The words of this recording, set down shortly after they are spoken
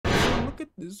Look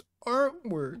at this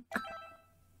artwork.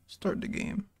 Start the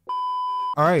game.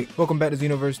 Alright, welcome back to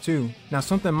Xenoverse 2. Now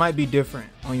something might be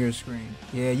different on your screen.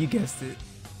 Yeah, you guessed it.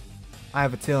 I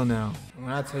have a tail now.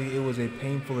 When I tell you it was a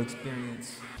painful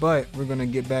experience. But we're gonna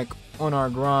get back on our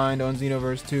grind on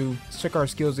Xenoverse 2. Let's check our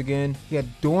skills again. We got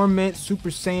Dormant, Super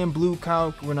Saiyan Blue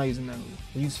Cow. We're not using that move.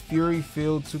 We use Fury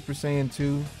Field, Super Saiyan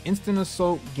 2, Instant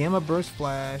Assault, Gamma Burst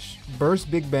Flash, Burst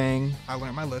Big Bang. I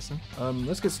learned my lesson.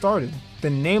 Let's get started. The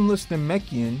Nameless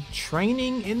Namekian,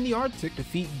 Training in the Arctic,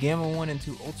 defeat Gamma 1 and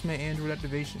 2 Ultimate Android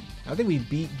Activation. I think we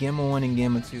beat Gamma 1 and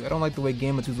Gamma 2. I don't like the way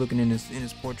Gamma 2's looking in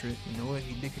his portrait. You know what?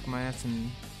 He did kick my ass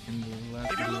in the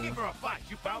last If you're video. looking for a fight,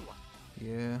 you found one.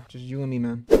 Yeah, just you and me,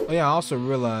 man. Oh yeah, I also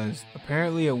realized,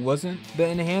 apparently it wasn't the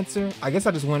enhancer. I guess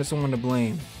I just wanted someone to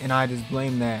blame, and I just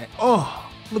blamed that. Oh,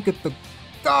 look at the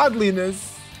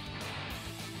godliness.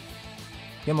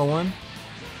 Gamma 1.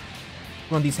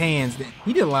 Run these hands.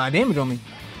 He did a lot of damage on me.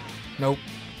 Nope.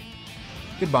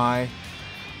 Goodbye.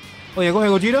 Oh yeah, go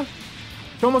ahead, Gogeta.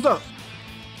 Show him what's up.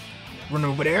 Run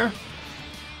over there.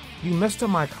 You messed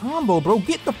up my combo, bro.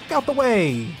 Get the fuck out the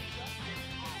way.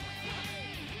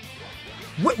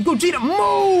 What? Gogeta,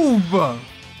 move!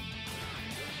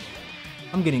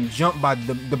 I'm getting jumped by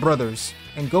the brothers.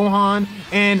 And Gohan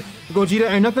and Gogeta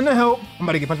ain't nothing to help. I'm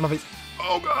about to get punched in my face.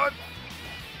 Oh, God.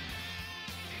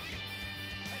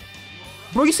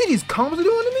 Bro, you see these combos are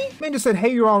doing to me? Man just said, hey,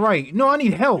 you're all right. No, I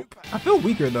need help. I feel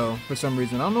weaker, though, for some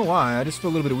reason. I don't know why. I just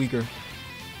feel a little bit weaker.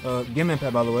 Game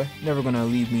Impact, by the way. Never gonna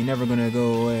leave me. Never gonna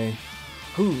go away.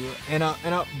 Ooh, and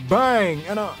a bang,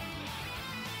 and a...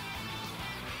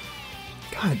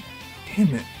 God damn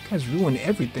it. You guys ruined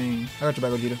everything. I got your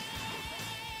back, Gogeta.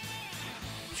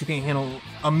 But you can't handle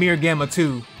a mere Gamma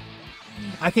 2.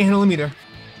 I can't handle him either.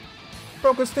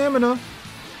 Broke his stamina.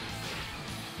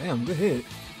 Damn, good hit.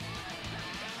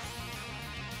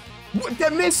 What,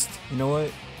 that missed? You know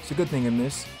what? It's a good thing it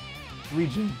missed.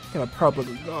 Regen. Got a purple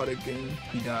god again.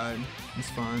 He died. He's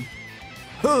fine.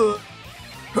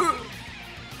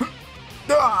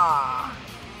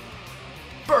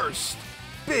 Burst.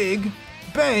 Big.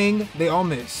 Bang! They all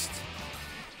missed.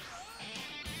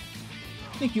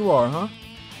 Think you are, huh?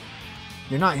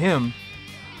 You're not him.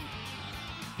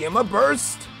 Gamma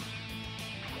Burst!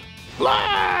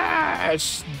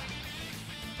 Flash!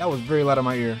 That was very loud in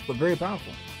my ear, but very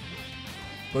powerful.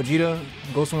 Gogeta,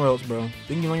 go somewhere else, bro.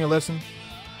 Didn't you learn your lesson?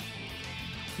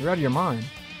 You're out of your mind.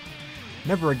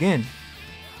 Never again.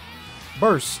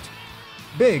 Burst.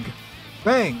 Big.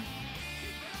 Bang.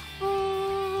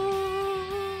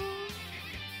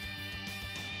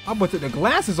 I about to take the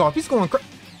glasses off. He's going crazy.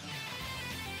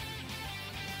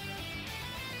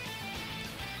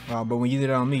 Wow, but when you did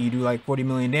it on me, you do like 40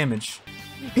 million damage.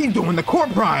 He's doing the core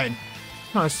pride.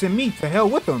 Trying to send me to hell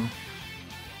with him.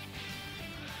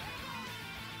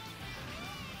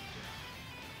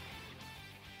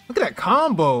 Look at that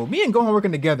combo. Me and Gohan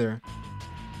working together.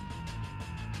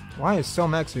 Why is Cell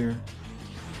Max here?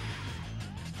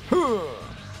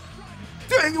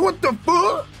 Dang, what the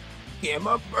fuck?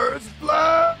 Gamma Burst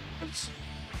Flash!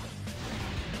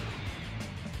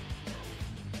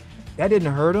 That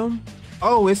didn't hurt him?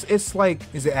 Oh, it's like,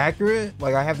 is it accurate?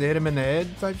 Like I have to hit him in the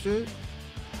head type shit?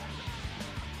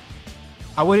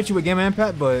 I would hit you with Gamma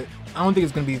Impact, but I don't think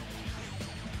it's gonna be...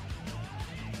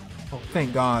 Oh,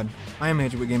 thank God. I am gonna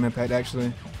hit you with Gamma Impact,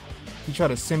 actually. He tried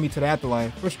to send me to the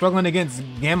afterlife. We're struggling against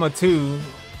Gamma 2.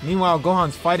 Meanwhile,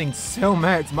 Gohan's fighting Cell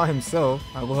Max by himself.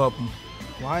 I will help him.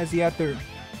 Why is he out there?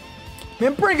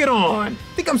 Man, bring it on!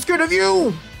 Think I'm scared of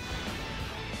you?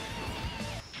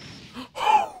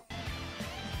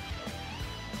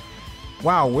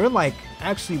 Wow, we're like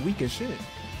actually weak as shit.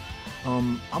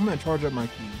 I'm gonna charge up my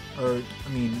key. Or, I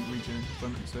mean, regen, if I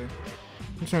meant to say.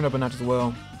 I'm turning up a notch as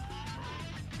well.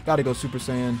 Gotta go Super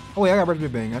Saiyan. Oh wait, I got Burst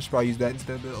Big Bang. I should probably use that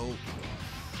instead of the old.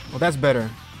 Well, that's better.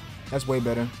 That's way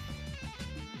better.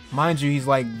 Mind you, he's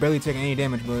like barely taking any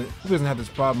damage, but he doesn't have this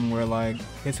problem where like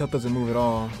his health doesn't move at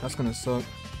all. That's gonna suck.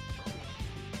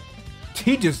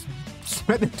 He just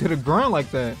smacked it to the ground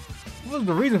like that. What was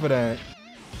the reason for that?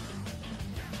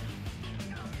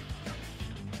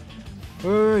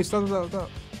 Wait, stop.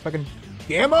 Fucking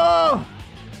Gamma!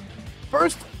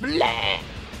 First Blast!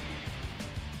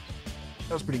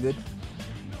 That was pretty good.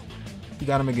 He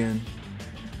got him again.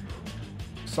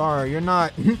 Sorry, you're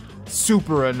not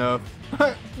super enough.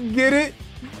 Get it?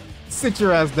 Sit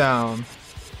your ass down.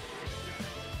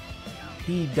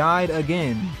 He died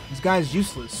again. This guy's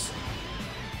useless.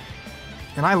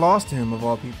 And I lost him, of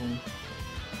all people.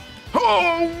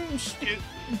 Oh, shit.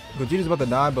 Gogeta's about to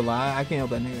die, but like, I can't help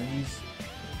that nigga.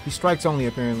 He strikes only,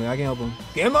 apparently. I can't help him.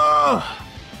 Gamma!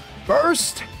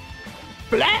 Burst!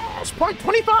 Flash! Point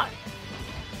 25!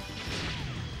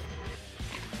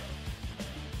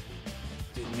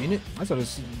 Ain't it? I thought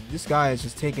this guy is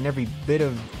just taking every bit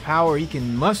of power he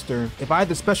can muster. If I had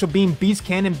the special beam beast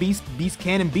cannon, beast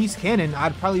cannon,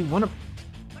 I'd probably want to.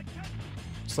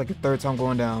 It's like the third time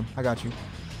going down. I got you.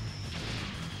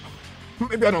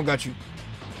 Maybe I don't got you.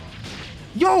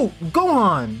 Yo,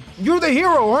 Gohan, you're the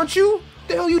hero, aren't you? What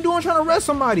the hell you doing trying to res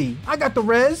somebody? I got the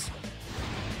res.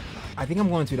 I think I'm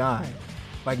going to die.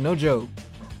 Like, no joke.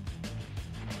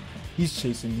 He's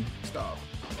chasing me. Stop.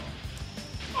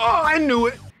 Oh, I knew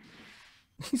it.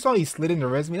 You saw he slid into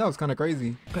res me? That was kind of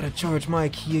crazy. Gotta charge my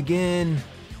key again.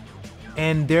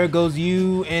 And there goes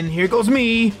you, and here goes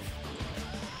me.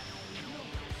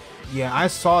 Yeah, I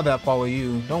saw that follow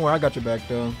you. Don't worry, I got your back,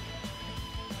 though.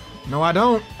 No, I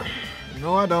don't.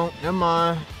 No, I don't. Never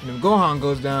mind. And if Gohan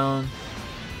goes down,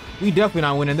 we definitely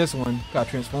not winning this one. Got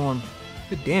transformed.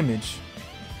 Good damage.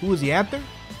 Who was he after?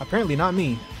 Apparently not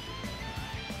me.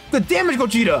 Good damage,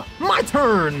 Gogeta! My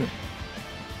turn!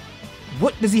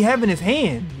 What does he have in his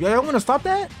hand? Y'all want to stop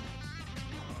that?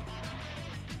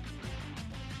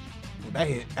 That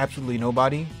hit absolutely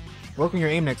nobody. Work on your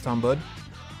aim next time, bud.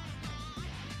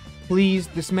 Please,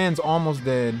 this man's almost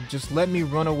dead. Just let me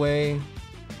run away.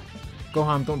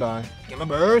 Gohan, don't die. Gamma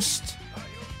burst!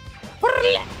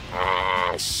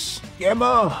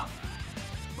 Gamma!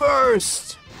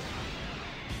 Burst!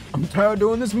 I'm tired of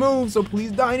doing this move, so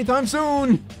please die anytime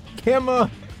soon! Gamma!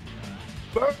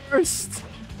 Burst!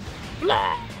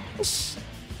 Flash!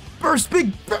 Burst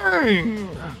Big Bang!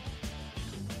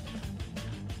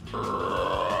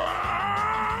 Oh,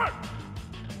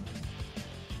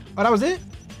 that was it?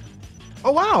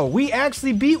 Oh wow, we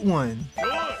actually beat one.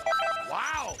 Good!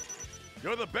 Wow!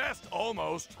 You're the best,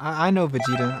 almost. I know,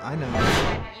 Vegeta, I know.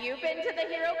 Have you been to the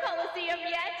Hero Coliseum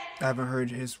yet? I haven't heard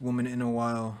his woman in a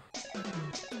while.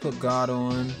 Put God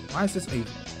on. Why is this a...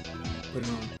 Put it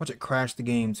on. Watch it crash the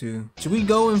game too. Should we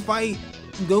go and fight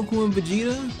Goku and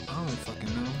Vegeta? I don't fucking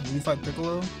know. Do we fight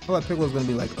Piccolo? I feel like Piccolo's gonna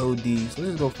be like OD, so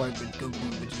let's go fight Goku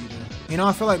and Vegeta. You know,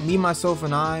 I feel like Me, Myself,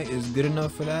 and I is good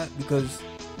enough for that because,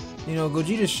 you know,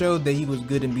 Gogeta showed that he was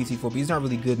good in BC4, but he's not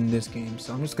really good in this game,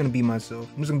 so I'm just gonna be myself.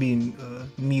 I'm just gonna be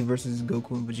me versus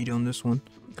Goku and Vegeta on this one.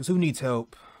 Because who needs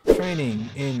help? Training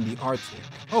in the Arctic.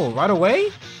 Oh, right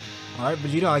away? Alright,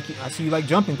 Vegeta, I see you like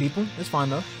jumping people. It's fine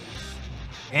though.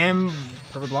 And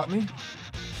perfect block me.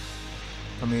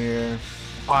 Come here.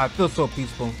 Oh, I feel so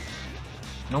peaceful.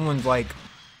 No one's like,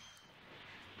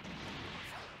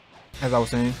 as I was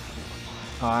saying.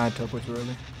 Oh, I had to teleport too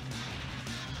early.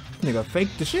 Nigga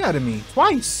faked the shit out of me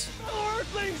twice.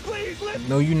 Earthlings, please lift.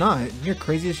 No, you're not. You're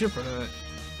crazy as shit for that.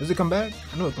 Does it come back?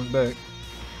 I know it comes back.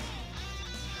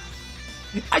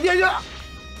 I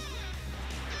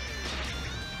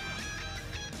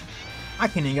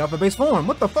can't even get off a base form.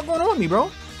 What the fuck going on with me, bro?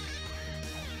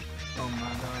 Oh my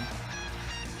god.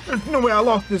 There's no way I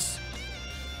lost this.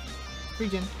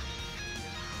 Regen.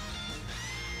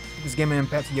 Just give me an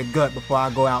impact to your gut before I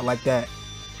go out like that.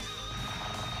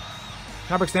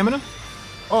 Can I break stamina?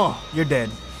 Oh, you're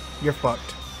dead. You're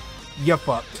fucked. You're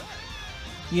fucked.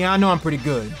 Yeah, I know I'm pretty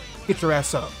good. Get your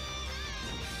ass up.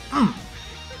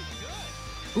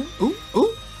 Ooh, ooh,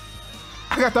 ooh.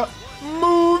 I got the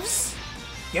moves.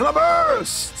 Gamma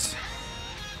burst.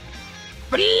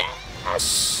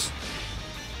 Flash.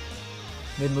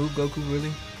 Mid move, Goku,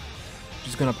 really?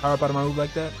 Just gonna power up out of my move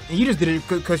like that? And you just did it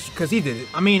cause he did it.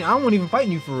 I mean, I wasn't even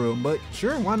fighting you for real, but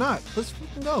sure, why not? Let's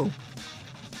fucking go.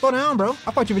 Slow down, bro.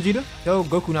 I'll fight you, Vegeta. Tell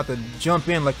Goku not to jump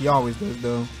in like he always does,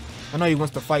 though. I know he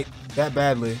wants to fight that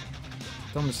badly.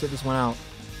 Tell him to sit this one out.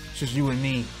 It's just you and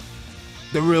me.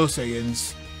 The real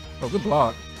Saiyans. Oh, good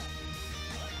block.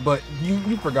 But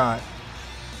you forgot.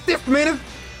 Stiff minute.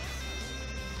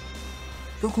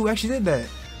 Goku actually did that.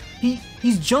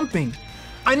 He's jumping.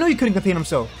 I know he couldn't contain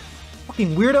himself.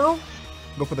 Fucking weirdo.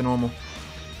 Go for the normal.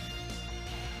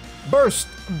 Burst,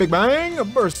 big bang,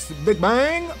 burst, big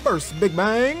bang, burst, big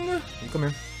bang. Hey, come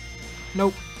here.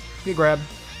 Nope. Get grabbed.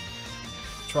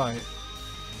 Try it.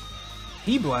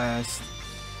 Key blast.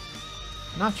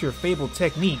 Not your fabled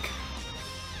technique.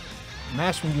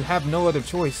 Mash when you have no other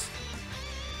choice.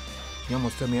 You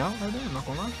almost took me out right there, I'm not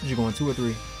gonna lie. You going 2 or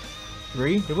 3?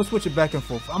 3? Then we'll switch it back and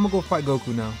forth. I'm gonna go fight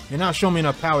Goku now. You're not showing me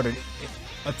enough power to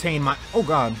attain my... Oh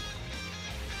god.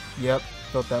 Yep,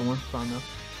 felt that one. Fine enough.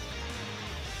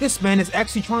 This man is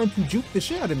actually trying to juke the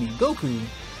shit out of me. Goku.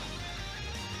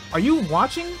 Are you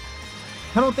watching?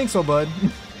 I don't think so, bud.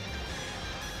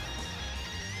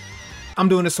 I'm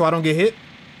doing this so I don't get hit.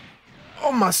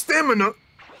 Oh, my stamina.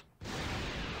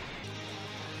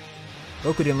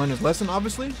 Goku didn't learn his lesson,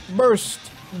 obviously. Burst.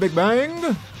 Big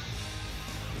bang.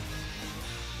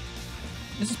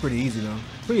 This is pretty easy, though.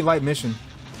 Pretty light mission.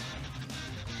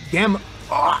 Gamma.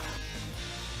 Oh.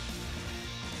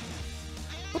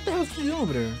 What the hell is he doing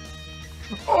over there?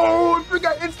 Oh, I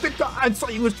forgot instant. I saw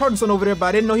he was charging something over there, but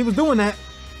I didn't know he was doing that.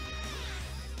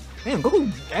 Damn,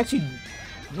 Goku actually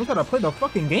knows how to play the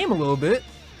fucking game a little bit.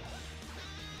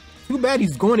 Too bad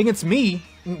he's going against me.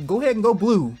 Go ahead and go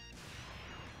blue.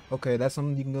 Okay, that's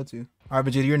something you can go to. All right,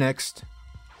 Vegeta, you're next.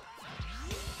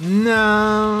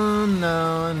 No,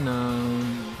 no, no,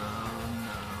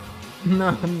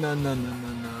 no, no, no, no, no, no,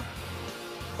 no.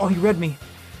 Oh, he read me.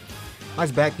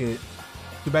 Nice back hit.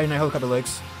 Too bad you're not helicopter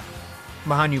legs. I'm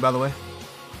behind you, by the way.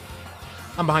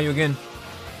 I'm behind you again.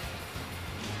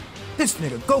 This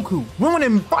nigga, Goku,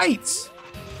 ruining fights!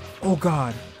 Oh,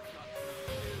 God.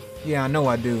 Yeah, I know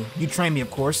I do. You train me,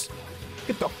 of course.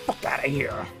 Get the fuck out of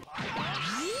here.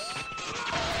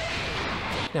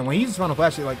 Damn, when he uses Final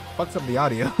Flash, it like fucks up the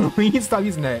audio. We need to stop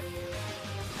using that.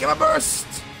 Give a burst!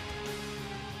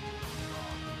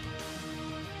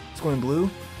 It's going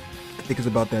blue. I think it's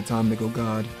about that time to go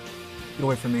God. Get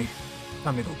away from me.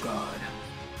 Time to go God.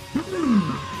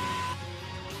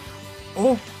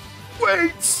 Oh,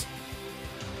 wait!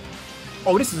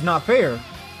 Oh, this is not fair.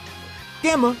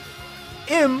 Gamma,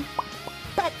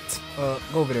 impact. Go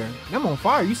over there. I'm on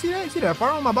fire. You see that? You see that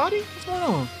fire on my body? What's going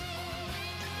on?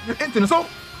 Instant assault.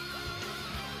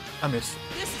 I missed.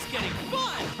 This is getting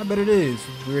fun. I bet it is.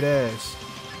 Weird ass.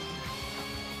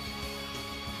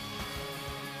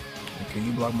 Okay,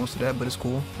 you block most of that, but it's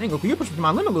cool. Dang, Goku, you're pushing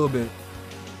my limit a little bit.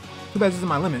 Too bad this is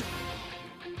my limit.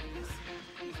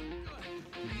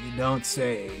 You don't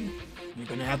say. You're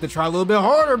gonna have to try a little bit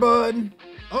harder, bud.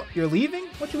 Oh, you're leaving?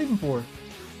 What you leaving for?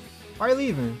 Why are you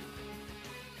leaving?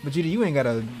 Vegeta, you ain't got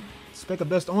a speck of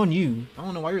dust on you. I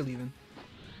don't know why you're leaving.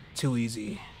 Too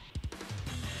easy.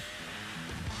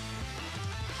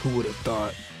 Who would have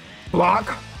thought?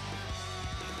 Block.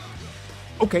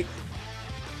 Okay.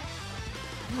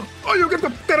 Oh, you get the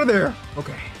fuck out of there.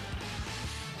 Okay.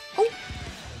 Oh.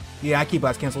 Yeah, I keep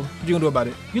blast canceled. What you gonna do about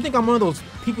it? You think I'm one of those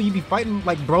people you be fighting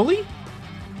like Broly?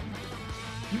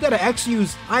 You gotta actually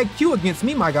use IQ against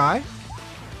me, my guy.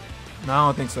 No, I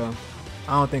don't think so.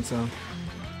 I don't think so.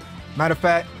 Matter of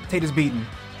fact, Tate is beaten.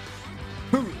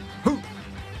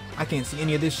 I can't see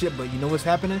any of this shit, but you know what's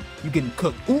happening? You getting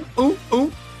cooked. Ooh, ooh,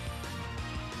 ooh.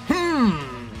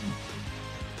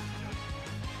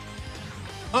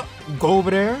 Go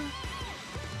over there. I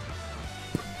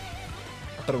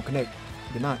thought it would connect.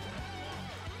 It did not.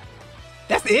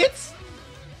 That's it?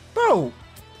 Bro,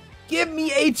 give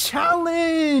me a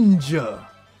challenge. You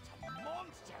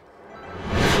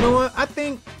know what? I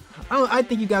think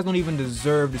you guys don't even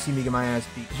deserve to see me get my ass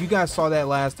beat, because you guys saw that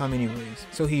last time anyways.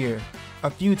 So here, a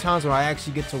few times where I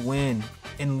actually get to win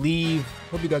and leave.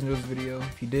 Hope you guys enjoyed this video.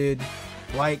 If you did,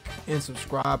 like and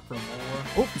subscribe for more.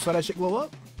 Oh, you saw that shit blow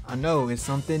up? I know, it's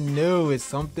something new. It's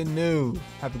something new.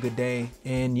 Have a good day.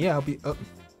 And yeah, I'll be up.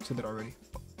 Said that already.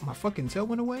 My fucking tail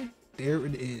went away. There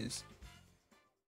it is.